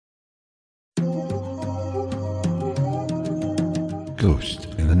Ghost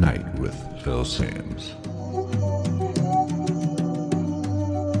in the Night with Phil Sams.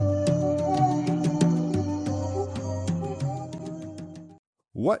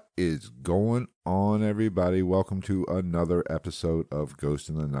 What is going on, everybody? Welcome to another episode of Ghost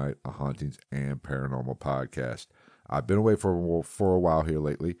in the Night, a hauntings and paranormal podcast. I've been away for a while here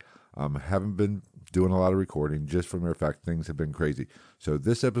lately. Haven't been doing a lot of recording, just for the mere fact things have been crazy. So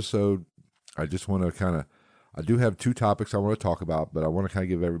this episode, I just want to I do have two topics I want to talk about, but I want to kind of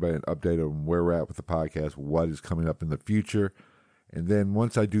give everybody an update on where we're at with the podcast, what is coming up in the future. And then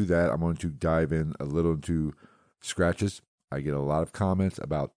once I do that, I'm going to dive in a little into scratches. I get a lot of comments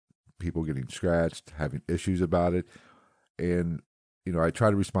about people getting scratched, having issues about it. And, I try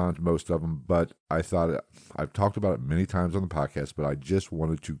to respond to most of them, but I thought I've talked about it many times on the podcast, but I just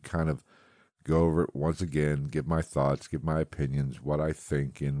wanted to kind of go over it once again, give my thoughts, give my opinions, what I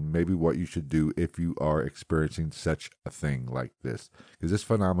think, and maybe what you should do if you are experiencing such a thing like this. Because this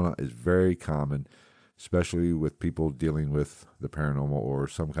phenomenon is very common, especially with people dealing with the paranormal or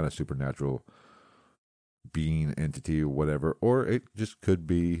some kind of supernatural being, entity, or whatever, or it just could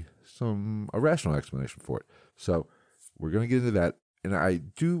be a rational explanation for it. So we're going to get into that, and I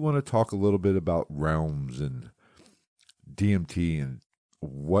do want to talk a little bit about realms and DMT and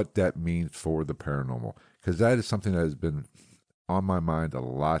what that means for the paranormal, because that is something that has been on my mind a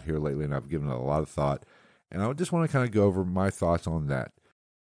lot here lately, and I've given it a lot of thought, and I just want to kind of go over my thoughts on that.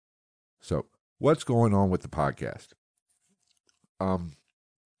 So what's going on with the podcast? I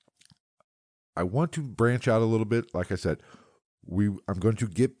want to branch out a little bit. Like I said, I'm going to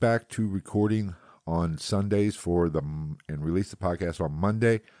get back to recording on Sundays and release the podcast on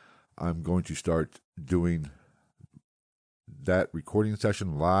Monday. I'm going to start doing that recording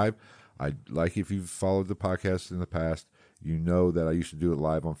session live. If you've followed the podcast in the past, you know that I used to do it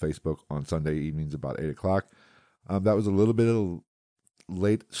live on Facebook on Sunday evenings about 8 o'clock. That was a little bit of a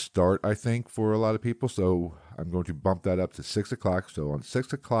late start, I think, for a lot of people. So I'm going to bump that up to 6 o'clock. So on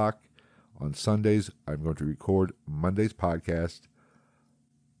 6 o'clock on Sundays, I'm going to record Monday's podcast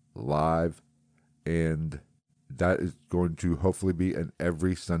live, and that is going to hopefully be an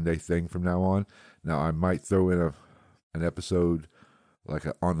every Sunday thing from now on. Now, I might throw in an episode, like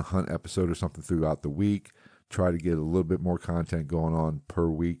an On the Hunt episode or something throughout the week, try to get a little bit more content going on per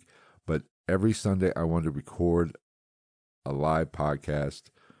week. But every Sunday, I want to record a live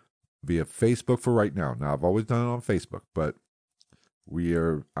podcast via Facebook for right now. Now, I've always done it on Facebook, but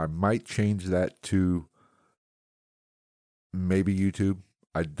I might change that to maybe YouTube.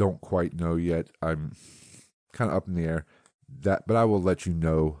 I don't quite know yet. I'm kind of up in the air. But I will let you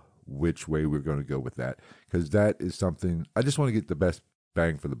know which way we're going to go with that, because that is something I just want to get the best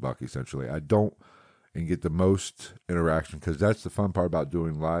bang for the buck, essentially. And get the most interaction, because that's the fun part about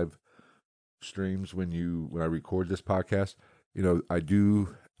doing live streams. When I record this podcast, I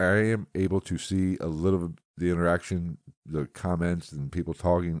am able to see a little of the interaction, the comments, and people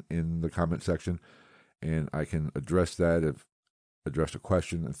talking in the comment section, and I can address a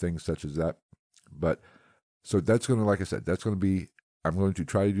question and things such as that. But so that's going to, like I said, I'm going to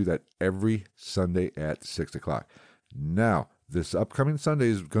try to do that every Sunday at 6 o'clock. Now, this upcoming Sunday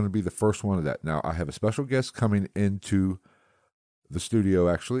is going to be the first one of that. Now, I have a special guest coming into the studio,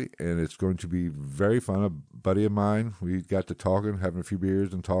 actually, and it's going to be very fun. A buddy of mine, we got to talking, having a few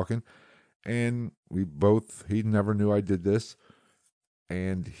beers and talking, and he never knew I did this,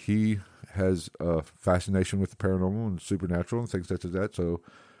 and he has a fascination with the paranormal and supernatural and things such as that. So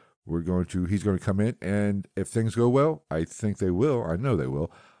he's going to come in, and if things go well, I think they will. I know they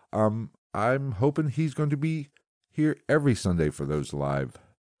will. I'm hoping he's going to be here every Sunday for those live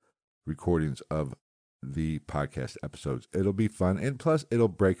recordings of the podcast episodes. It'll be fun, and plus it'll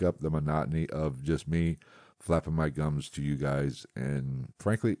break up the monotony of just me flapping my gums to you guys. And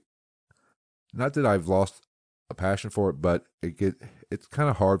frankly, not that I've lost a passion for it, but it's kind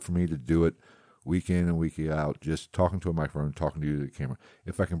of hard for me to do it week in and week out, just talking to a microphone, talking to you to the camera.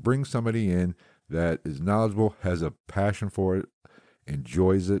 If I can bring somebody in that is knowledgeable, has a passion for it,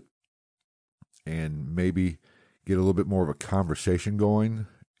 enjoys it, and maybe get a little bit more of a conversation going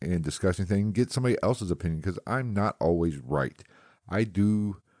and discussing things, get somebody else's opinion, because I'm not always right. I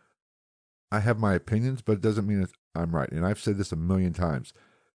have my opinions, but it doesn't mean that I'm right. And I've said this a million times.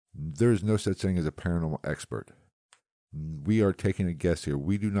 There is no such thing as a paranormal expert. We are taking a guess here.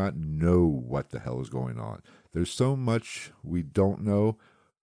 We do not know what the hell is going on. There's so much we don't know.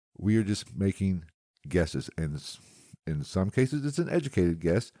 We are just making guesses. And in some cases, it's an educated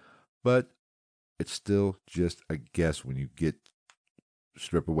guess, but it's still just a guess when you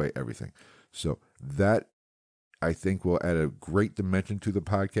strip away everything. So that, I think, will add a great dimension to the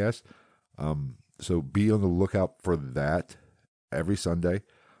podcast. So be on the lookout for that every Sunday.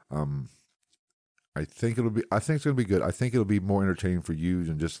 I think it's going to be good. I think it'll be more entertaining for you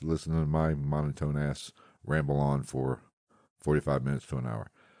than just listening to my monotone ass ramble on for 45 minutes to an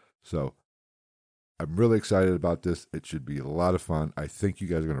hour. So I'm really excited about this. It should be a lot of fun. I think you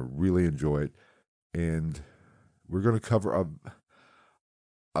guys are going to really enjoy it. And we're going to cover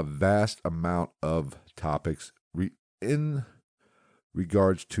a vast amount of topics in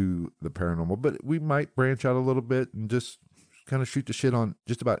regards to the paranormal, but we might branch out a little bit and just kind of shoot the shit on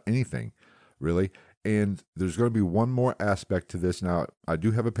just about anything, really. And there's going to be one more aspect to this. Now, I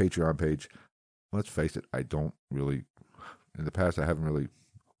do have a Patreon page. Let's face it, I don't really, in the past, I haven't really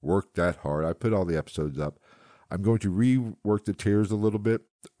worked that hard. I put all the episodes up. I'm going to rework the tiers a little bit.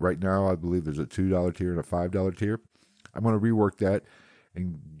 Right now, I believe there's a $2 tier and a $5 tier. I'm going to rework that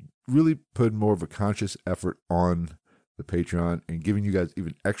and really put more of a conscious effort on the Patreon and giving you guys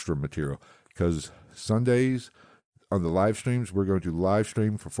even extra material, because Sundays on the live streams, we're going to live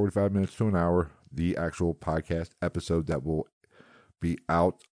stream for 45 minutes to an hour the actual podcast episode that will be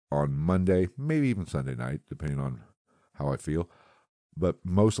out on Monday, maybe even Sunday night, depending on how I feel. But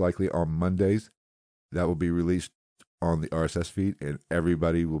most likely on Mondays, that will be released on the RSS feed, and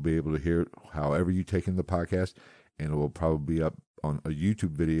everybody will be able to hear it however you take in the podcast, and it will probably be up on a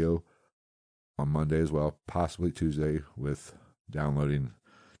YouTube video on Monday as well, possibly Tuesday with downloading,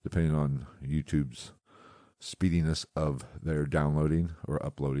 depending on YouTube's speediness of their downloading or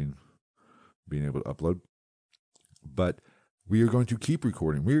uploading, being able to upload. But we are going to keep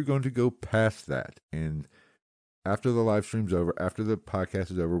recording. We are going to go past that. And after the live stream's over, after the podcast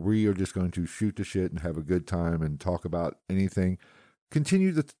is over, we are just going to shoot the shit and have a good time and talk about anything.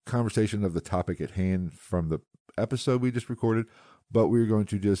 Continue the conversation of the topic at hand from the episode we just recorded, but we're going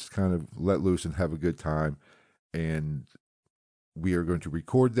to just kind of let loose and have a good time. And we are going to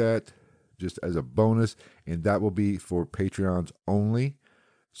record that just as a bonus, and that will be for Patreons only.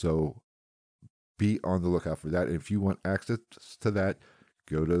 So be on the lookout for that. And if you want access to that,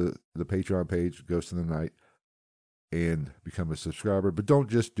 go to the Patreon page, Ghost in the Night, and become a subscriber. But don't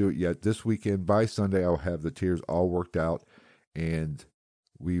just do it yet. This weekend, by Sunday, I'll have the tiers all worked out, and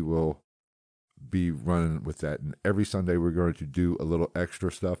we will be running with that. And every Sunday, we're going to do a little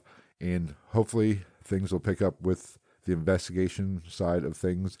extra stuff, and hopefully things will pick up with the investigation side of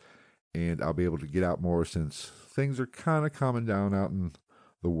things, and I'll be able to get out more, since things are kind of calming down out in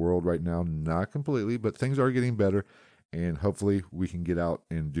the world right now. Not completely, but things are getting better, and hopefully we can get out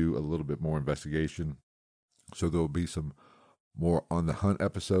and do a little bit more investigation. So there will be some more on the hunt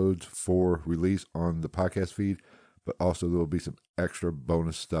episodes for release on the podcast feed, but also there will be some extra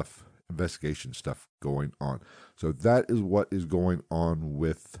bonus stuff, investigation stuff going on. So that is what is going on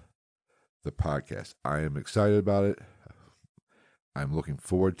with the podcast. I am excited about it. I'm looking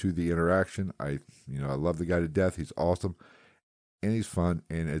forward to the interaction. I love the guy to death. He's awesome, and he's fun,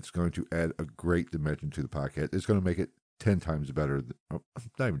 and it's going to add a great dimension to the podcast. It's going to make it 10 times better. Not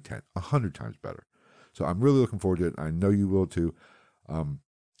even 10, 100 times better. So I'm really looking forward to it. I know you will too.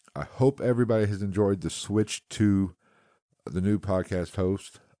 I hope everybody has enjoyed the switch to the new podcast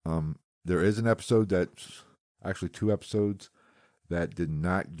host. There is an episode that's actually 2 episodes that did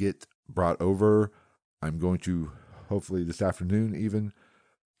not get brought over. I'm going to hopefully this afternoon even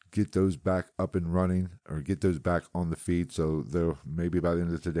get those back up and running, or get those back on the feed. So there, maybe by the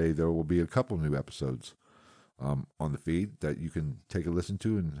end of today, there will be a couple new episodes on the feed that you can take a listen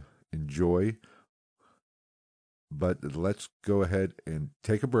to and enjoy. But let's go ahead and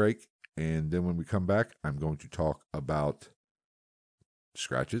take a break. And then when we come back, I'm going to talk about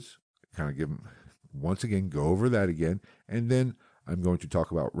scratches, kind of give them, once again, go over that again. And then I'm going to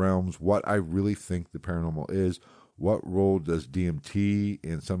talk about realms, what I really think the paranormal is. What role does DMT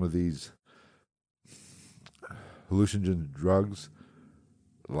and some of these hallucinogen drugs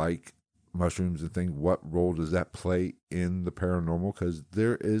like mushrooms and things, what role does that play in the paranormal? Because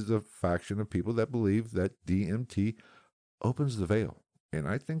there is a faction of people that believe that DMT opens the veil. And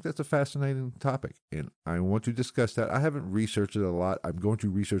I think that's a fascinating topic, and I want to discuss that. I haven't researched it a lot. I'm going to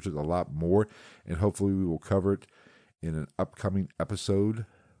research it a lot more, and hopefully we will cover it in an upcoming episode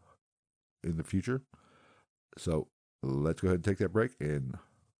in the future. So let's go ahead and take that break, and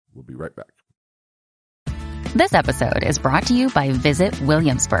we'll be right back. This episode is brought to you by Visit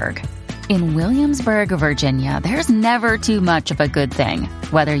Williamsburg. In Williamsburg, Virginia, there's never too much of a good thing.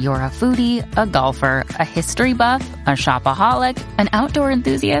 Whether you're a foodie, a golfer, a history buff, a shopaholic, an outdoor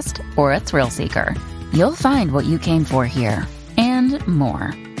enthusiast, or a thrill seeker, you'll find what you came for here and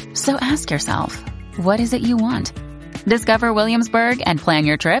more. So ask yourself, what is it you want? Discover Williamsburg and plan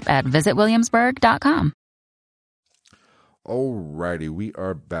your trip at visitwilliamsburg.com. Alrighty, we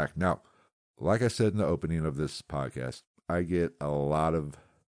are back. Now, like I said in the opening of this podcast, I get a lot of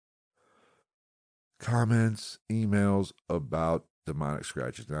comments, emails about demonic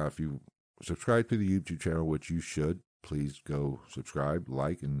scratches. Now, if you subscribe to the YouTube channel, which you should, please go subscribe,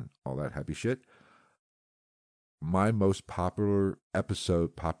 like, and all that happy shit. My most popular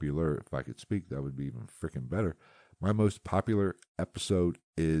episode, if I could speak, that would be even freaking better. My most popular episode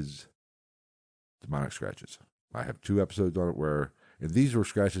is demonic scratches. I have 2 episodes on it and these were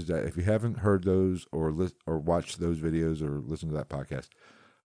scratches that if you haven't heard those or watched those videos or listened to that podcast,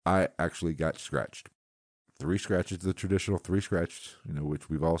 I actually got scratched. 3 scratches, the traditional 3 scratches, which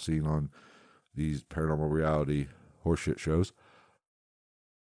we've all seen on these paranormal reality horseshit shows.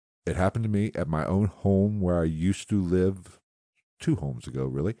 It happened to me at my own home where I used to live 2 homes ago,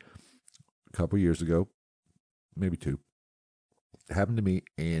 really. A couple years ago, maybe 2. It happened to me,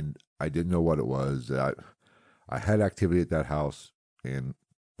 and I didn't know what it was. I had activity at that house, and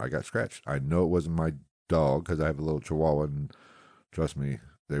I got scratched. I know it wasn't my dog because I have a little Chihuahua, and trust me,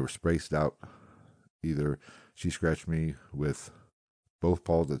 they were spaced out. Either she scratched me with both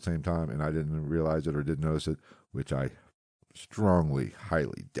paws at the same time, and I didn't realize it or didn't notice it, which I strongly,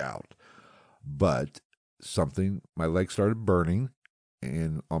 highly doubt. But my leg started burning,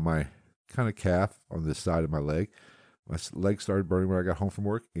 and on my kind of calf on this side of my leg started burning when I got home from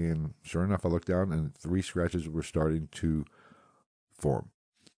work, and sure enough, I looked down, and 3 scratches were starting to form.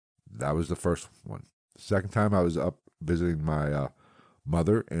 That was the first one. The second time, I was up visiting my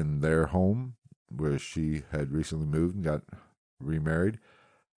mother in their home, where she had recently moved and got remarried.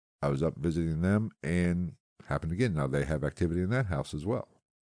 I was up visiting them, and happened again. Now they have activity in that house as well,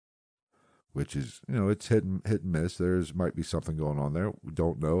 which is, it's hit and miss. Might be something going on there. We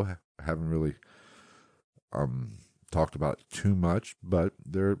don't know. Haven't really talked about it too much, but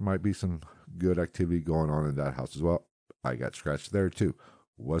there might be some good activity going on in that house as well. I got scratched there too.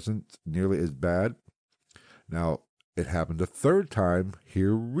 Wasn't nearly as bad. Now, it happened a third time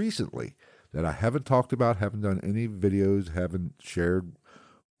here recently that I haven't talked about, haven't done any videos, haven't shared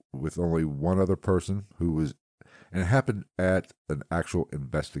with only one other person and it happened at an actual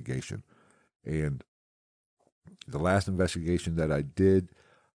investigation. And the last investigation that I did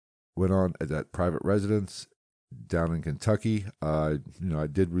went on at that private residence down in Kentucky. I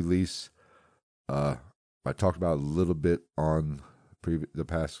did release, I talked about a little bit on the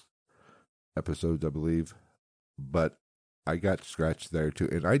past episodes, I believe, but I got scratched there too.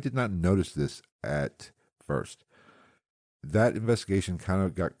 And I did not notice this at first. That investigation kind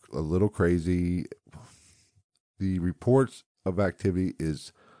of got a little crazy. The reports of activity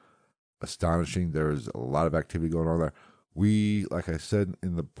is astonishing. There's a lot of activity going on there. We, like I said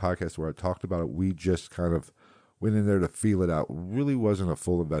in the podcast where I talked about it, we just kind of went in there to feel it out. Really wasn't a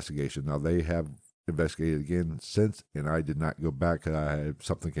full investigation. Now, they have investigated again since, and I did not go back because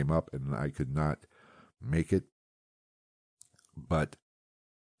something came up and I could not make it. But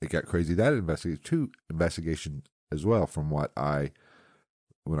it got crazy. That investigation as well, from when I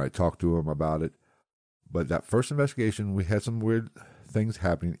talked to him about it. But that first investigation, we had some weird things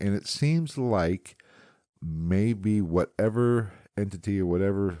happening, and it seems like maybe whatever entity or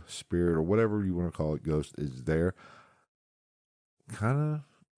whatever spirit or whatever you want to call it, ghost, is there, kind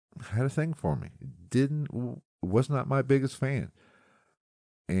of had a thing for me. Was not my biggest fan.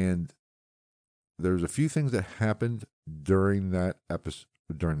 And there's a few things that happened during that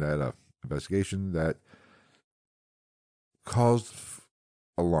investigation that caused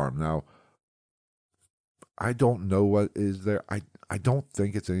alarm. Now, I don't know what is there. I don't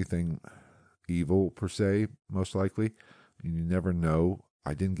think it's anything evil per se, most likely. You never know.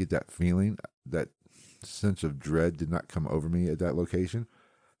 I didn't get that feeling. That sense of dread did not come over me at that location.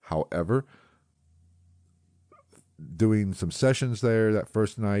 However, doing some sessions there that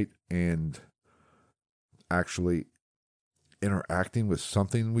first night and actually interacting with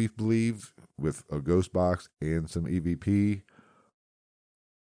something we believe with a ghost box and some EVP,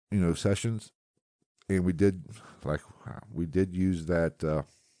 sessions. And we did use that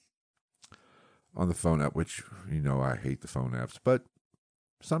on the phone app, which, I hate the phone apps, but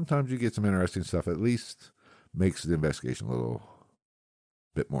sometimes you get some interesting stuff. At least makes the investigation a little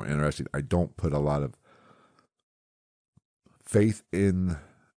bit more interesting. I don't put a lot of faith in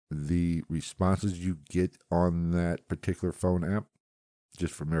the responses you get on that particular phone app,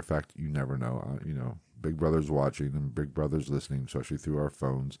 just for mere fact, you never know. Big Brother's watching and Big Brother's listening, especially through our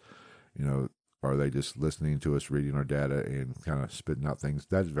phones. Are they just listening to us, reading our data, and kind of spitting out things?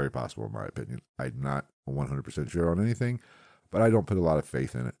 That is very possible, in my opinion. I'm not 100% sure on anything, but I don't put a lot of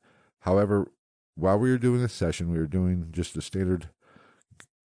faith in it. However, while we were doing this session, we were doing just a standard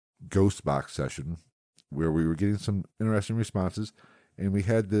ghost box session where we were getting some interesting responses, and we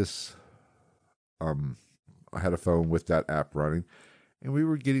had this I had a phone with that app running, and we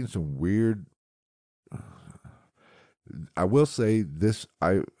were getting some weird. I will say this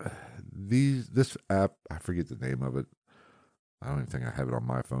app, I forget the name of it. I don't even think I have it on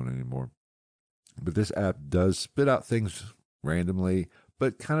my phone anymore. But this app does spit out things randomly,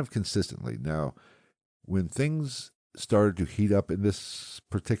 but kind of consistently. Now, when things started to heat up in this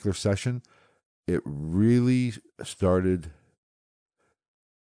particular session, it really started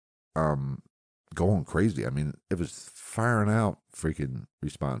going crazy. I mean, it was firing out freaking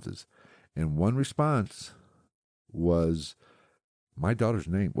responses. And one response was my daughter's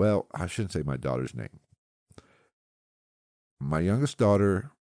name. Well, I shouldn't say my daughter's name. My youngest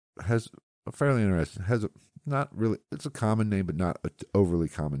daughter has a fairly interesting, it's a common name, but not an overly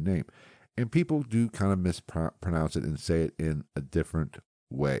common name. And people do kind of mispronounce it and say it in a different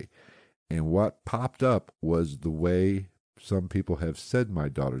way. And what popped up was the way some people have said my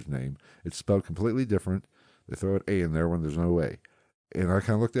daughter's name. It's spelled completely different. They throw an A in there when there's no A. And I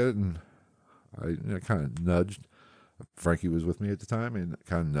kind of looked at it and I kind of nudged. Frankie was with me at the time and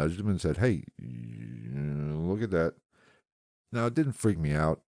kind of nudged him and said, hey, look at that. Now, it didn't freak me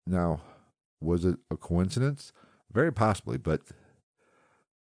out. Now, was it a coincidence? Very possibly, but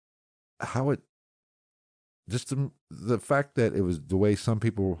just the fact that it was the way some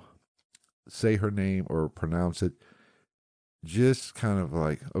people say her name or pronounce it, just kind of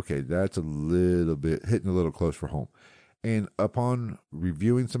like, okay, that's a little bit hitting a little close for home. And upon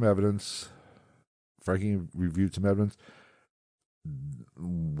reviewing some evidence, Frankie reviewed some evidence,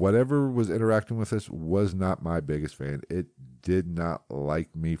 whatever was interacting with us was not my biggest fan. It did not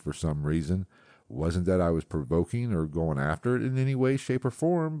like me for some reason. Wasn't that I was provoking or going after it in any way, shape, or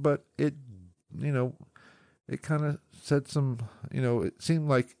form, but it kind of said some, it seemed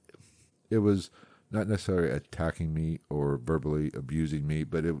like it was not necessarily attacking me or verbally abusing me,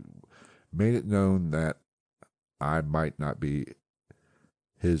 but it made it known that I might not be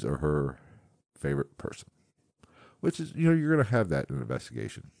his or her favorite person, which is, you're going to have that in an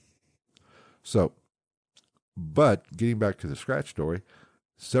investigation. So, but getting back to the scratch story,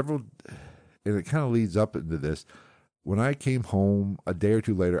 and it kind of leads up into this. When I came home a day or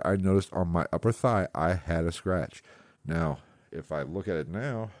two later, I noticed on my upper thigh, I had a scratch. Now, if I look at it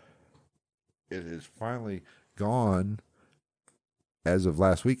now, it is finally gone as of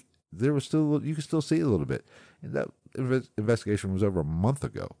last week. You can still see it a little bit. And that investigation was over a month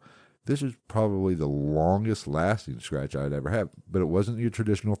ago. This is probably the longest lasting scratch I'd ever had, but it wasn't your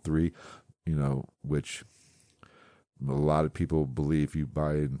traditional 3, which a lot of people believe, if you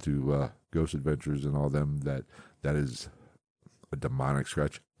buy into Ghost Adventures and all them, that is a demonic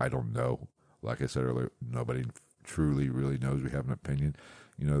scratch. I don't know. Like I said earlier, nobody truly really knows. We have an opinion.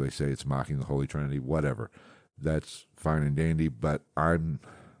 They say it's mocking the Holy Trinity, whatever. That's fine and dandy, but I'm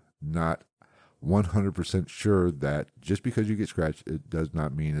not 100% sure that just because you get scratched, it does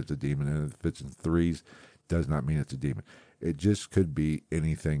not mean it's a demon. And if it's in 3s, does not mean it's a demon. It just could be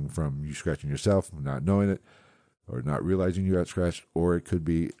anything from you scratching yourself, not knowing it, or not realizing you got scratched, or it could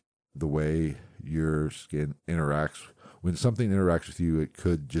be the way your skin interacts. When something interacts with you, it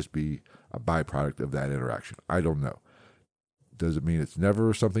could just be a byproduct of that interaction. I don't know. Does it mean it's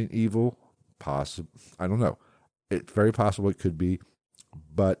never something evil? I don't know. It's very possible it could be,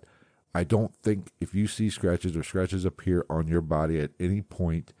 but I don't think if you see scratches or scratches appear on your body at any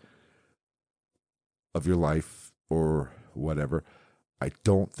point of your life or whatever, I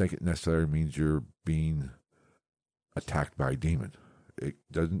don't think it necessarily means you're being attacked by a demon. It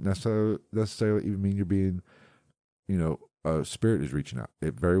doesn't necessarily even mean you're being, a spirit is reaching out.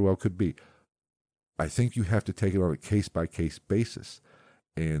 It very well could be. I think you have to take it on a case-by-case basis.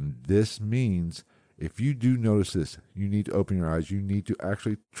 And this means if you do notice this, you need to open your eyes. You need to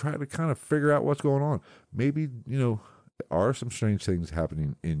actually try to kind of figure out what's going on. Maybe, are some strange things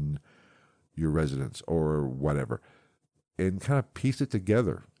happening in your residence or whatever, and kind of piece it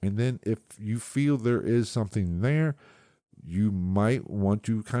together. And then if you feel there is something there, you might want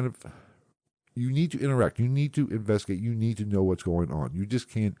to you need to interact. You need to investigate. You need to know what's going on. You just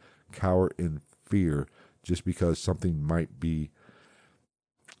can't cower in fear just because something might be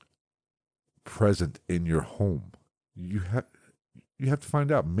present in your home. You have to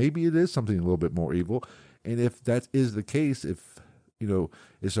find out. Maybe it is something a little bit more evil. And if that is the case, if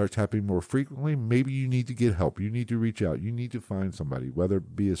it starts happening more frequently, maybe you need to get help. You need to reach out. You need to find somebody, whether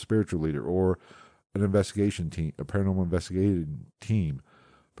it be a spiritual leader or an investigation team, a paranormal investigating team,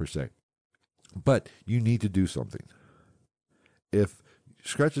 per se. But you need to do something. If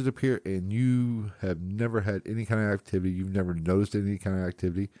scratches appear and you have never had any kind of activity, you've never noticed any kind of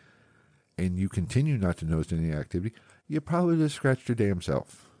activity, and you continue not to notice any activity, you probably just scratched your damn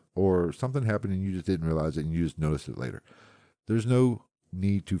self. or something happened and you just didn't realize it and you just noticed it later. There's no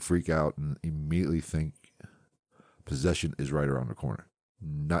need to freak out and immediately think possession is right around the corner.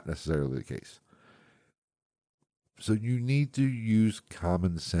 Not necessarily the case. So you need to use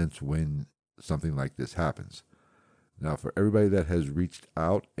common sense when something like this happens. Now, for everybody that has reached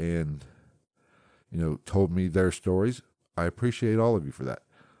out and, told me their stories, I appreciate all of you for that.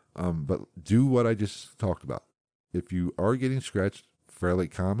 But do what I just talked about. If you are getting scratched, fairly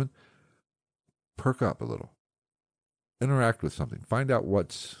common, perk up a little. Interact with something. Find out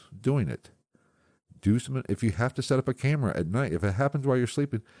what's doing it. Do some. If you have to set up a camera at night, if it happens while you're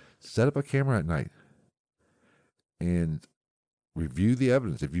sleeping, set up a camera at night and review the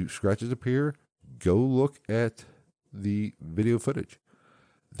evidence. If scratches appear, go look at the video footage.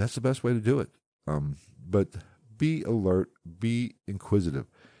 That's the best way to do it. But be alert, be inquisitive.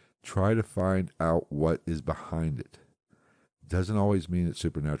 Try to find out what is behind it. Doesn't always mean it's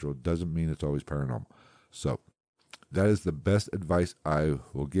supernatural. Doesn't mean it's always paranormal. So that is the best advice I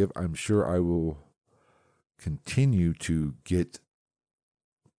will give. I'm sure I will continue to get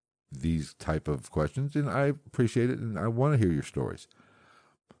these type of questions, and I appreciate it, and I want to hear your stories.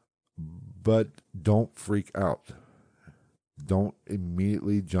 But don't freak out. Don't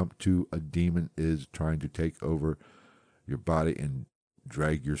immediately jump to a demon is trying to take over your body and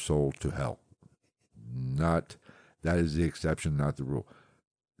drag your soul to hell. That is the exception, not the rule.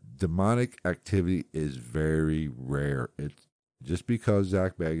 Demonic activity is very rare. It's just because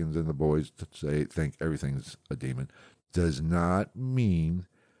Zach Bagans and the boys think everything's a demon does not mean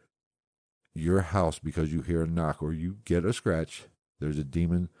your house, because you hear a knock or you get a scratch, there's a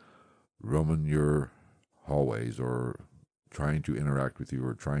demon roaming your hallways or trying to interact with you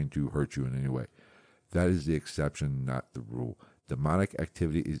or trying to hurt you in any way. That is the exception, not the rule. Demonic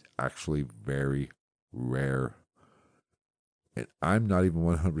activity is actually very rare. And I'm not even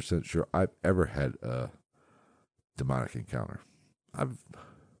 100% sure I've ever had a demonic encounter.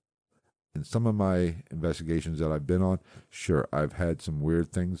 In some of my investigations that I've been on, sure, I've had some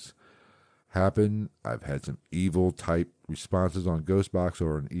weird things happen. I've had some evil type responses on Ghostbox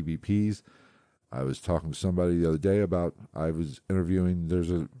or on EVPs. I was talking to somebody the other day about, there's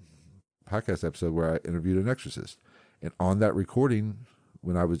a podcast episode where I interviewed an exorcist. And on that recording,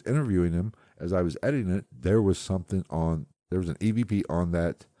 when I was interviewing him, as I was editing it, there was an EVP on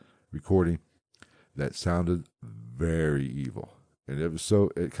that recording that sounded very evil. And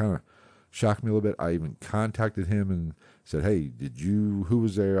it kind of shocked me a little bit. I even contacted him and said, hey, who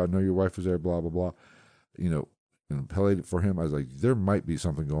was there? I know your wife was there, blah, blah, blah. And played it for him. I was like, there might be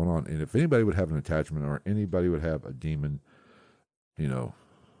something going on. And if anybody would have an attachment or anybody would have a demon,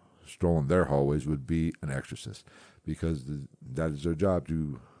 strolling their hallways, would be an exorcist, because that is their job,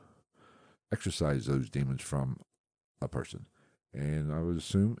 to exorcise those demons from a person. And I would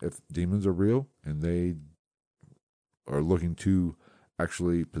assume if demons are real and they are looking to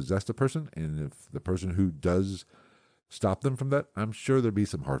actually possess the person, and if the person who does stop them from that, I'm sure there'd be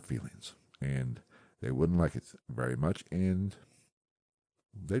some hard feelings, and they wouldn't like it very much, and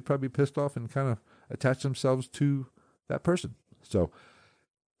they'd probably be pissed off and kind of attach themselves to that person. So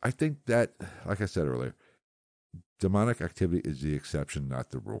I think that, like I said earlier, demonic activity is the exception,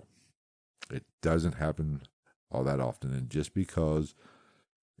 not the rule. It doesn't happen all that often. And just because,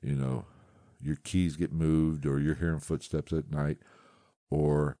 your keys get moved, or you're hearing footsteps at night,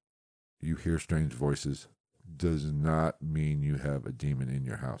 or you hear strange voices, does not mean you have a demon in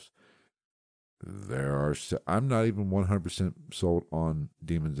your house. I'm not even 100% sold on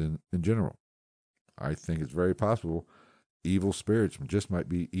demons in general. I think it's very possible evil spirits just might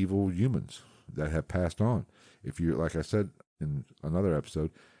be evil humans that have passed on. If you're, like I said in another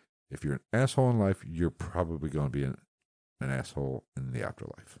episode, if you're an asshole in life, you're probably going to be an asshole in the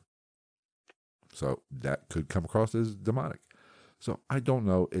afterlife. So that could come across as demonic. So I don't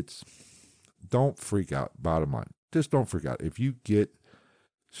know. Don't freak out. Bottom line, just don't freak out. If you get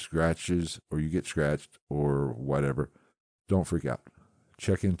scratches or you get scratched or whatever, don't freak out.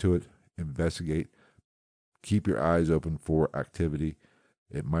 Check into it, investigate, keep your eyes open for activity.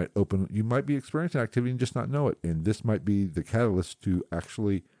 You might be experiencing activity and just not know it. And this might be the catalyst to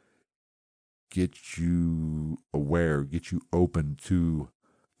actually get you aware, get you open to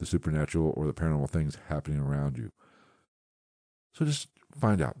the supernatural or the paranormal things happening around you. So just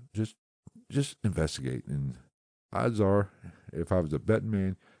find out, just investigate. And odds are, if I was a betting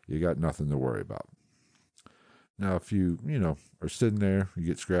man, you got nothing to worry about. Now, if you are sitting there, you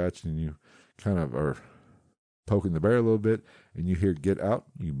get scratched and you kind of are poking the bear a little bit and you hear get out,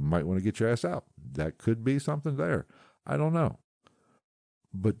 you might want to get your ass out. That could be something there. I don't know.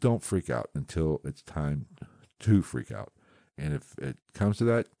 But don't freak out until it's time to freak out. And if it comes to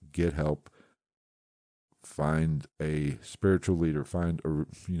that, get help, find a spiritual leader, find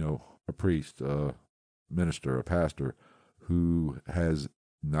a priest, a minister, a pastor who has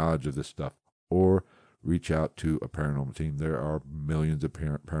knowledge of this stuff, or reach out to a paranormal team. There are millions of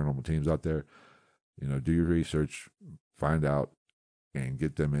paranormal teams out there. Do your research, find out, and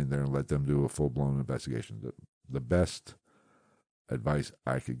get them in there and let them do a full-blown investigation. The best advice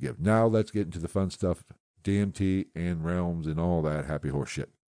I could give. Now let's get into the fun stuff, DMT and realms and all that happy horse shit.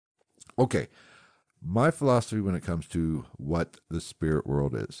 Okay, my philosophy when it comes to what the spirit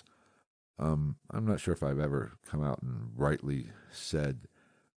world is. I'm not sure if I've ever come out and rightly said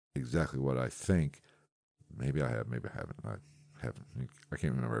exactly what I think. Maybe I have, maybe I haven't. I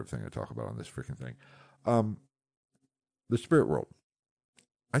can't remember everything I talk about on this freaking thing. The spirit world.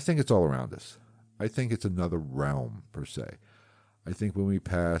 I think it's all around us. I think it's another realm, per se. I think when we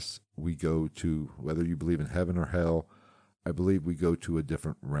pass, we go to, whether you believe in heaven or hell, I believe we go to a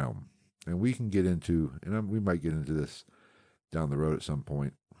different realm. And we can get into, and we might get into this down the road at some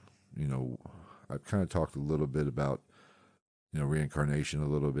point. I've kind of talked a little bit about, reincarnation a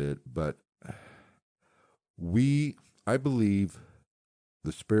little bit, but I believe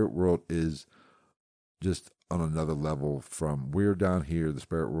the spirit world is just on another level from we're down here. The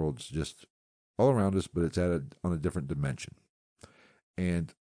spirit world's just all around us, but it's on a different dimension.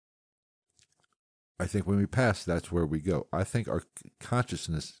 And I think when we pass, that's where we go. I think our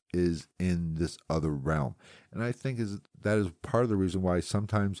consciousness is in this other realm. And I think that is part of the reason why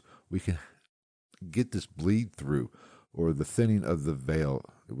sometimes we can get this bleed through, or the thinning of the veil,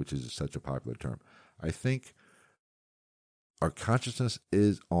 which is such a popular term. I think our consciousness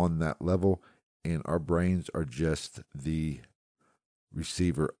is on that level, and our brains are just the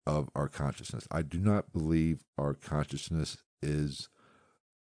receiver of our consciousness. I do not believe our consciousness is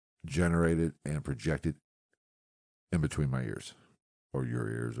generated and projected in between my ears or your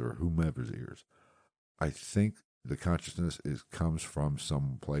ears or whomever's ears. I think the consciousness comes from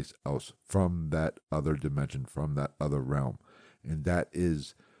someplace else, from that other dimension, from that other realm. And that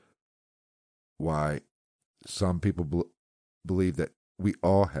is why some people believe that we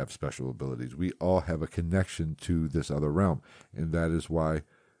all have special abilities. We all have a connection to this other realm. And that is why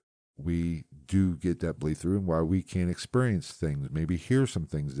we do get that bleed through, and why we can experience things, maybe hear some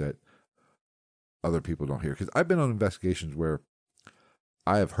things that other people don't hear. Because I've been on investigations where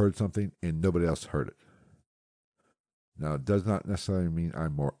I have heard something and nobody else heard it. Now, it does not necessarily mean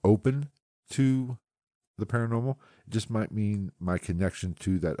I'm more open to the paranormal. It just might mean my connection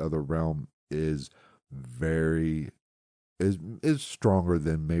to that other realm is stronger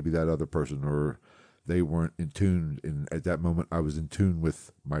than maybe that other person, or they weren't in tune. And at that moment, I was in tune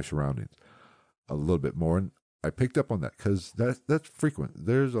with my surroundings a little bit more. And I picked up on that because that's frequent.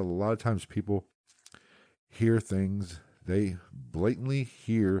 There's a lot of times people hear things, they blatantly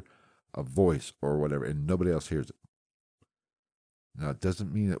hear a voice or whatever, and nobody else hears it. Now, it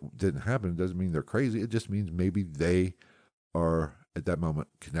doesn't mean it didn't happen. It doesn't mean they're crazy. It just means maybe they are, at that moment,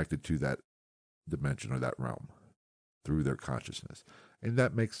 connected to that dimension or that realm through their consciousness. And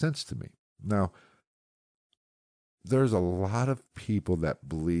that makes sense to me. Now, there's a lot of people that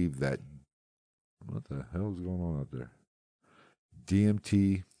believe that, what the hell is going on out there?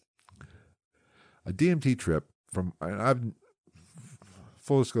 A DMT trip I've,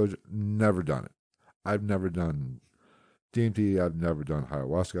 full disclosure, never done it. I've never done DMT, I've never done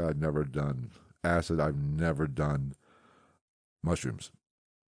ayahuasca, I've never done acid, I've never done mushrooms.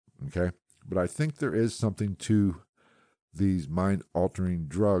 Okay? But I think there is something to these mind-altering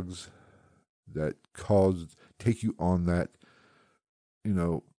drugs that take you on that,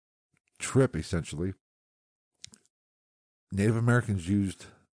 trip, essentially. Native Americans used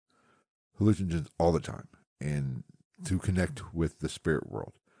hallucinogens all the time and to connect with the spirit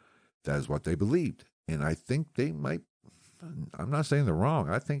world. That is what they believed. And I think they might, I'm not saying they're wrong.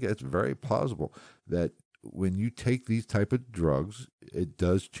 I think it's very plausible that when you take these type of drugs, it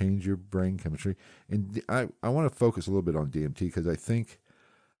does change your brain chemistry. And I want to focus a little bit on DMT because I think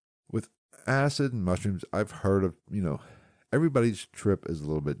with acid and mushrooms, I've heard of, everybody's trip is a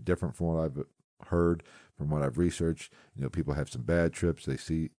little bit different from what I've heard, from what I've researched. People have some bad trips.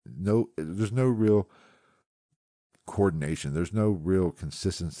 There's no real coordination. There's no real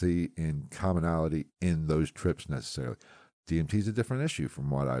consistency and commonality in those trips necessarily. DMT is a different issue from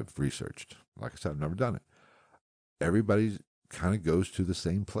what I've researched. Like I said, I've never done it. Everybody kind of goes to the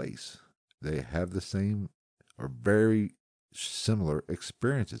same place. They have the same or very similar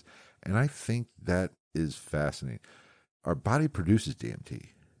experiences. And I think that is fascinating. Our body produces DMT,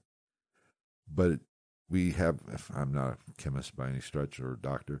 but we have, if I'm not a chemist by any stretch or a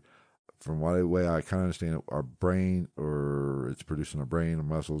doctor, from what way I kind of understand it, our brain, or it's produced in our brain and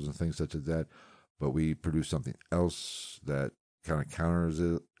muscles and things such as that, but we produce something else that kind of counters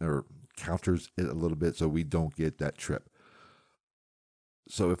it a little bit, so we don't get that trip.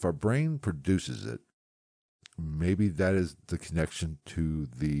 So if our brain produces it, maybe that is the connection to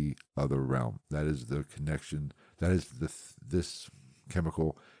the other realm. That is the connection. That is this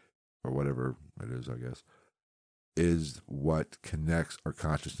chemical, or whatever it is, I guess, is what connects our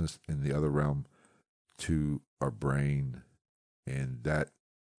consciousness in the other realm to our brain, and that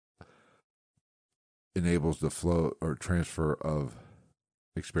enables the flow or transfer of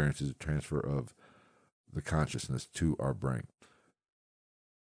experiences, transfer of the consciousness to our brain,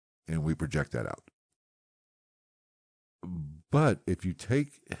 and we project that out. But if you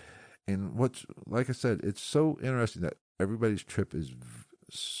take, and what's, like I said, it's so interesting that everybody's trip is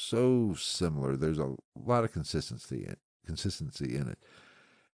so similar. There's a lot of consistency in it,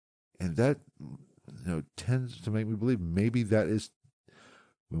 and that tends to make me believe maybe that is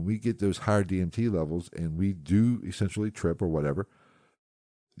when we get those higher DMT levels and we do essentially trip or whatever.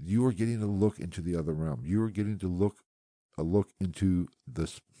 You are getting a look into the other realm. You are getting to look into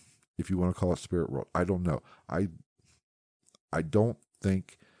this, if you want to call it spirit world. I don't know. I don't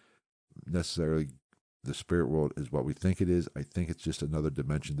think necessarily the spirit world is what we think it is. I think it's just another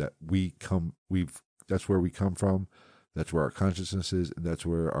dimension that that's where we come from. That's where our consciousness is, and that's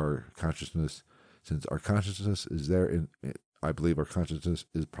where our consciousness, since our consciousness is there, and I believe our consciousness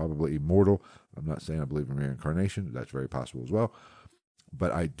is probably immortal. I'm not saying I believe in reincarnation. That's very possible as well.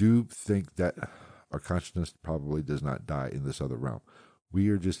 But I do think that our consciousness probably does not die in this other realm. We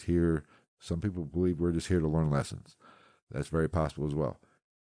are just here. Some people believe we're just here to learn lessons. That's very possible as well.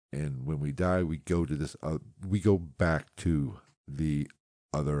 And when we die, we go to this. We go back to the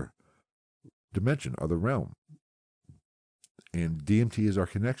other dimension, other realm. And DMT is our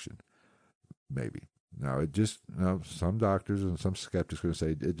connection. Maybe. Now, it just, some doctors and some skeptics are going to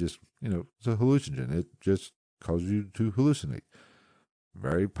say it just, it's a hallucinogen. It just causes you to hallucinate.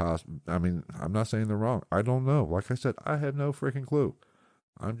 Very possible. I mean, I'm not saying they're wrong. I don't know. Like I said, I have no freaking clue.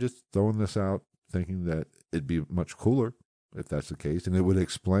 I'm just throwing this out thinking that it'd be much cooler if that's the case, and it would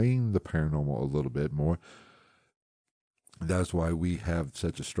explain the paranormal a little bit more. That's why we have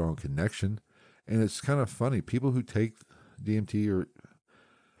such a strong connection. And it's kind of funny. People who take DMT,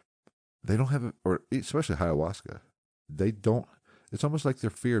 they don't have it, or especially ayahuasca, they don't, it's almost like their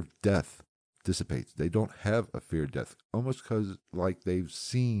fear of death dissipates. They don't have a fear of death, almost because like they've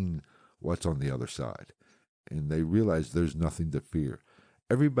seen what's on the other side, and they realize there's nothing to fear.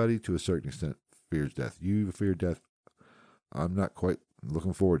 Everybody, to a certain extent, fears death. You fear death. I'm not quite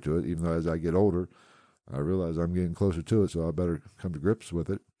looking forward to it, even though as I get older, I realize I'm getting closer to it, so I better come to grips with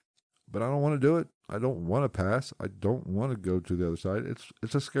it. But I don't want to do it. I don't want to pass. I don't want to go to the other side.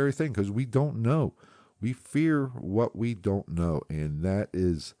 It's a scary thing because we don't know. We fear what we don't know, and that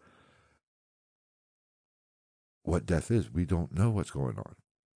is what death is. We don't know what's going on.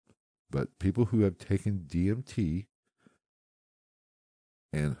 But people who have taken DMT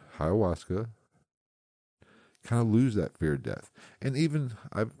and ayahuasca kind of lose that fear of death. And even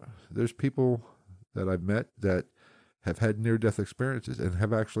there's people that I've met that have had near-death experiences and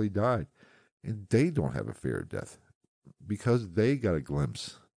have actually died, and they don't have a fear of death because they got a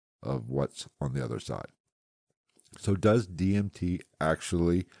glimpse of what's on the other side. So does DMT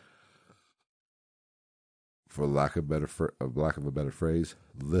actually, for lack of a better phrase,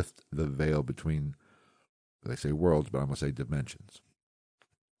 lift the veil between, they say worlds, but I'm going to say dimensions?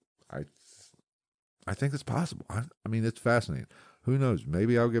 I think it's possible. I mean, it's fascinating. Who knows?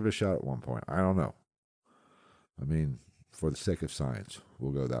 Maybe I'll give it a shot at one point. I don't know. I mean, for the sake of science,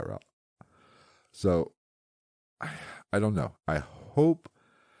 we'll go that route. So, I don't know. I hope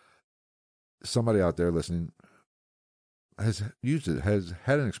somebody out there listening has used it, has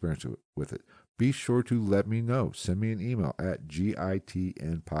had an experience with it. Be sure to let me know. Send me an email at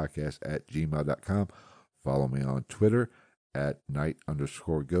gitnpodcast@gmail.com. Follow me on Twitter at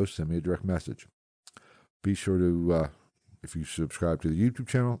night_ghost. Send me a direct message. Be sure to, if you subscribe to the YouTube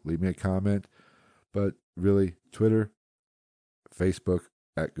channel, leave me a comment. But really, Twitter, Facebook,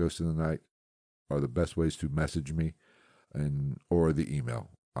 at Ghost in the Night are the best ways to message me, or the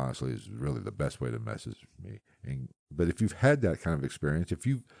email, honestly, is really the best way to message me. But if you've had that kind of experience, if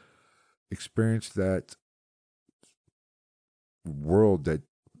you've experienced that world that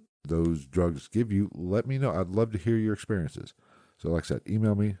those drugs give you, let me know. I'd love to hear your experiences. So like I said,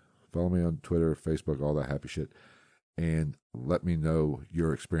 email me, follow me on Twitter, Facebook, all that happy shit, and let me know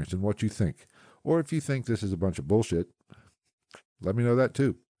your experience and what you think. Or if you think this is a bunch of bullshit, let me know that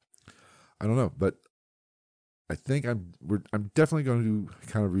too. I don't know, but I think I'm definitely going to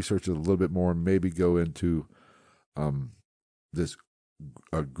kind of research it a little bit more and maybe go into this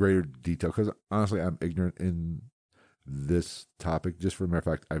a greater detail, because honestly I'm ignorant in this topic. Just for a matter of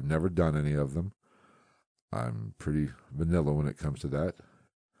fact, I've never done any of them. I'm pretty vanilla when it comes to that.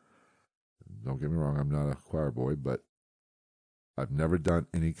 Don't get me wrong, I'm not a choir boy, but I've never done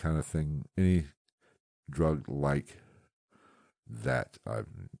any kind of thing, any drug like that.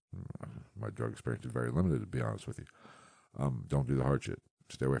 My drug experience is very limited, to be honest with you. Don't do the hard shit.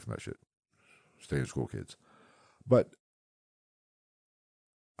 Stay away from that shit. Stay in school, kids. But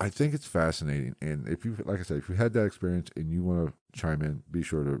I think it's fascinating, and if you, like I said, if you had that experience and you want to chime in, be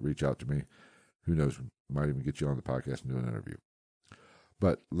sure to reach out to me. Who knows? Might even get you on the podcast and do an interview.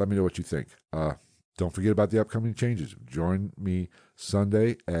 But let me know what you think. Don't forget about the upcoming changes. Join me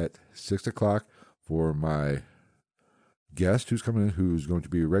Sunday at 6 o'clock for my guest who's coming in, who's going to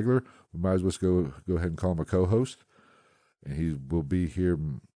be a regular. We might as well go ahead and call him a co-host. And he will be here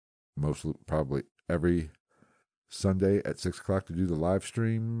probably every Sunday at 6 o'clock to do the live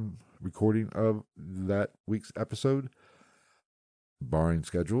stream recording of that week's episode, barring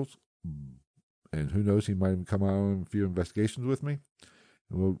schedules. And who knows, he might even come out on a few investigations with me.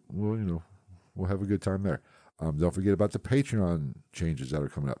 And we'll have a good time there. Don't forget about the Patreon changes that are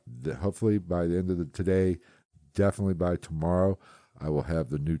coming up. Hopefully by the end of today, definitely by tomorrow, I will have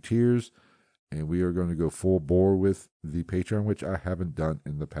the new tiers, and we are going to go full bore with the Patreon, which I haven't done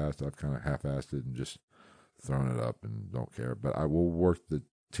in the past. I've kind of half-assed it and just thrown it up and don't care. But I will work the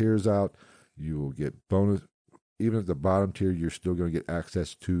tiers out. You will get bonus. Even at the bottom tier, you're still going to get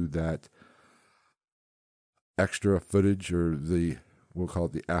access to that extra footage, or we'll call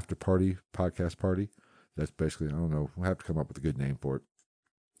it the after party, podcast party. That's basically, I don't know, we'll have to come up with a good name for it.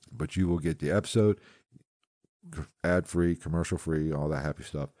 But you will get the episode, ad-free, commercial-free, all that happy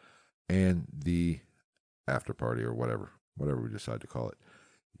stuff, and the after party, or whatever we decide to call it.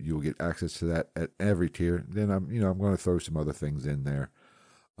 You will get access to that at every tier. Then I'm going to throw some other things in there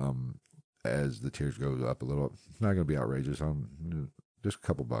as the tiers goes up a little. It's not going to be outrageous. Just a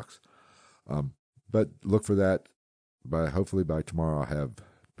couple bucks. But look for that. Hopefully by tomorrow, I'll have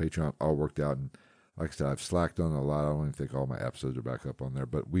Patreon all worked out. And like I said, I've slacked on a lot. I don't even think all my episodes are back up on there.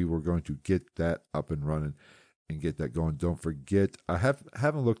 But we were going to get that up and running and get that going. Don't forget, I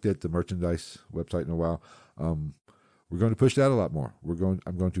haven't looked at the merchandise website in a while. We're going to push that a lot more.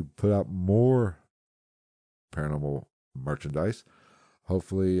 I'm going to put out more paranormal merchandise.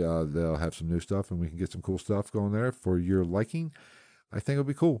 Hopefully, they'll have some new stuff and we can get some cool stuff going there for your liking. I think it'll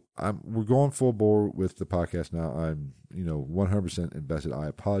be cool. We're going full bore with the podcast now. I'm, 100% invested. I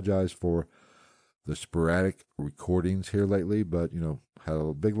apologize for the sporadic recordings here lately, but, had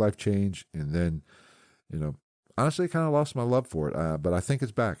a big life change, and then, honestly kind of lost my love for it. But I think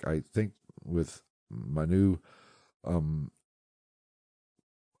it's back. I think with my new,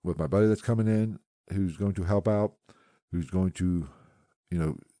 with my buddy that's coming in, who's going to help out, who's going to,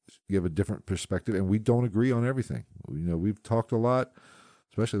 give a different perspective, and we don't agree on everything. We've talked a lot,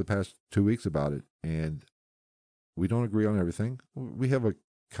 especially the past 2 weeks, about it, and we don't agree on everything. We have a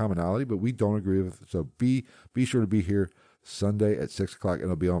commonality, but we don't agree with it. So be sure to be here Sunday at 6 o'clock, and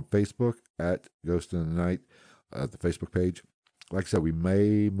it'll be on Facebook at Ghost in the Night, the Facebook page. Like I said, we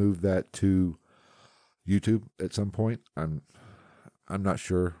may move that to YouTube at some point. I'm not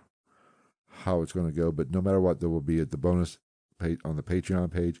sure how it's going to go, but no matter what, there will be the bonus page on the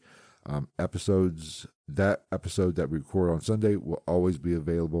Patreon page. Episodes, that episode that we record on Sunday will always be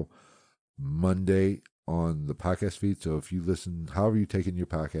available Monday on the podcast feed. So if you listen, however you take in your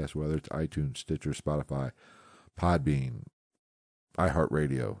podcast, whether it's iTunes, Stitcher, Spotify, Podbean,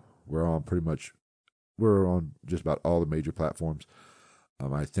 iHeartRadio, we're on just about all the major platforms.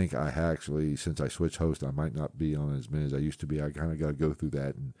 I think I actually, since I switched host, I might not be on as many as I used to be. I kind of got to go through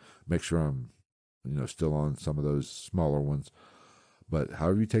that and make sure I'm, still on some of those smaller ones. But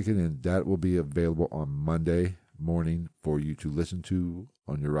however you take it in, that will be available on Monday morning for you to listen to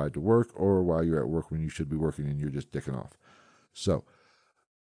on your ride to work, or while you're at work when you should be working and you're just dicking off. So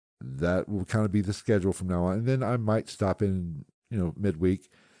that will kind of be the schedule from now on. And then I might stop in, midweek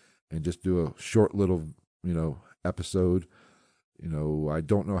and just do a short little, episode. I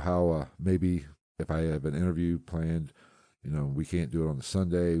don't know how, maybe if I have an interview planned, we can't do it on the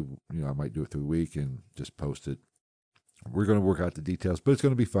Sunday, I might do it through the week and just post it. We're going to work out the details, but it's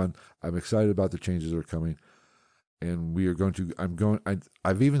going to be fun. I'm excited about the changes that are coming, and we are going to,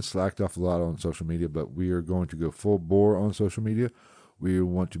 I've even slacked off a lot on social media, but we are going to go full bore on social media. We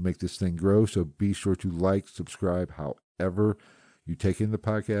want to make this thing grow, so be sure to like, subscribe, however you take in the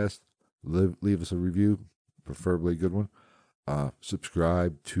podcast. Leave us a review, preferably a good one.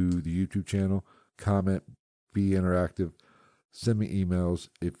 Subscribe to the YouTube channel, comment, be interactive. Send me emails.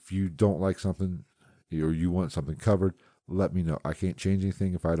 If you don't like something or you want something covered, let me know. I can't change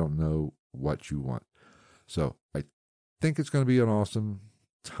anything if I don't know what you want. So I think it's going to be an awesome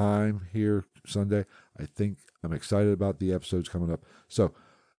time here Sunday. I think I'm excited about the episodes coming up. So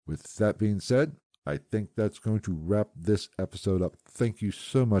with that being said, I think that's going to wrap this episode up. Thank you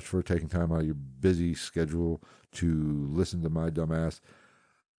so much for taking time out of your busy schedule to listen to my dumbass.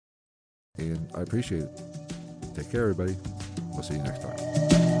 And I appreciate it. Take care, everybody. We'll see you next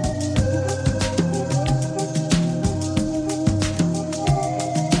time.